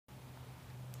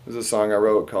This is a song I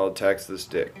wrote called Tax This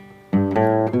Dick. You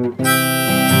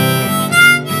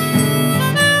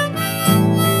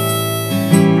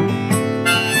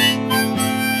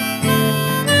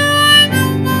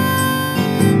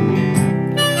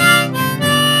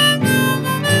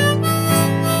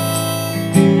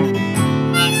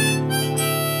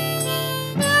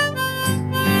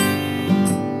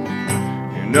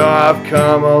know I've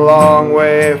come a long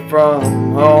way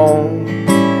from home,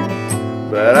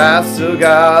 but I still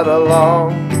got a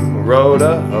long road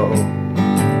to hoe.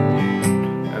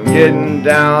 I'm getting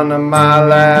down to my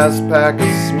last pack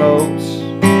of smokes.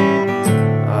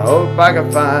 I hope I can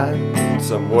find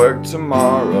some work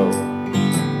tomorrow.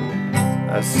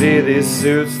 I see these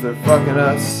suits, they're fucking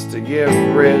us to get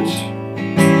rich,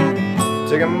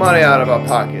 taking money out of our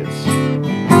pockets.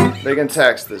 They can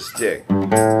tax this dick.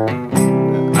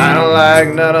 I don't like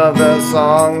none of the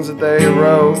songs that they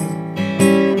wrote.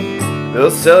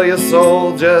 They'll sell your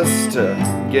soul just to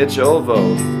get your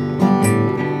vote.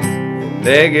 And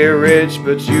they get rich,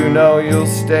 but you know you'll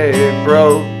stay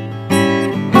broke.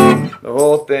 The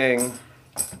whole thing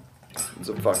is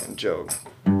a fucking joke.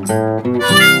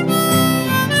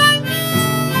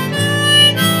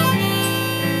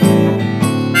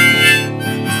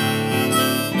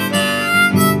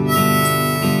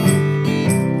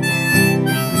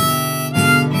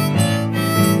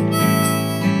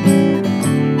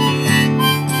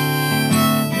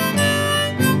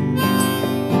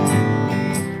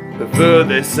 The food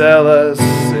they sell us,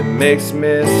 it makes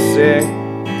me sick.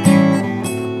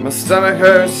 My stomach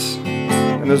hurts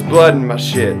and there's blood in my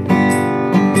shit.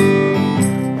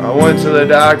 I went to the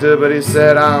doctor, but he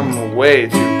said I'm way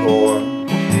too poor.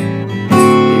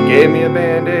 He gave me a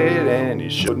band-aid and he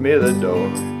showed me the door.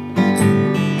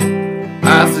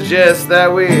 I suggest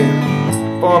that we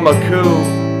form a coup.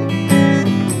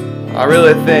 I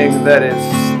really think that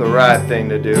it's the right thing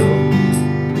to do.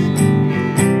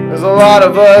 There's a lot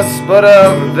of us, but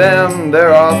of them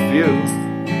there are few.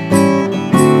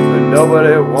 But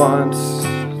nobody wants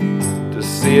to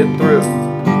see it through.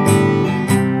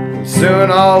 And soon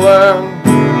I'll learn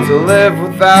to live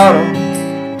without them,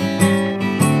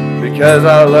 because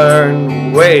I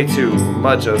learned way too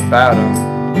much about them.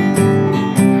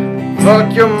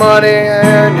 Fuck your money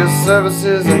and your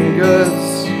services and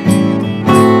goods.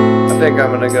 I think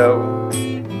I'm gonna go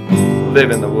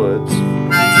live in the woods.